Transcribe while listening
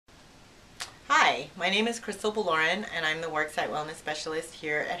Hi, my name is Kristl Buluran, and I'm the Worksite Wellness Specialist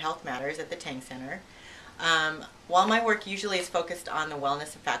here at Health Matters at the Tang Center. While my work usually is focused on the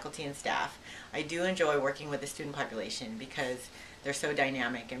wellness of faculty and staff, I do enjoy working with the student population because they're so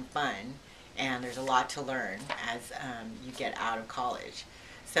dynamic and fun, and there's a lot to learn as you get out of college.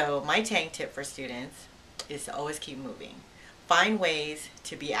 So my Tang tip for students is to always keep moving. Find ways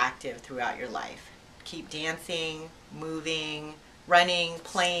to be active throughout your life. Keep dancing, moving, running,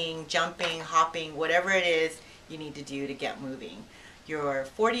 playing, jumping, hopping, whatever it is you need to do to get moving. Your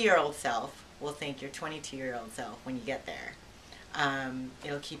 40-year-old self will thank your 22-year-old self when you get there.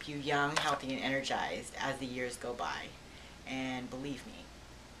 It'll keep you young, healthy, and energized as the years go by. And believe me,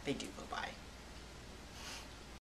 they do go by.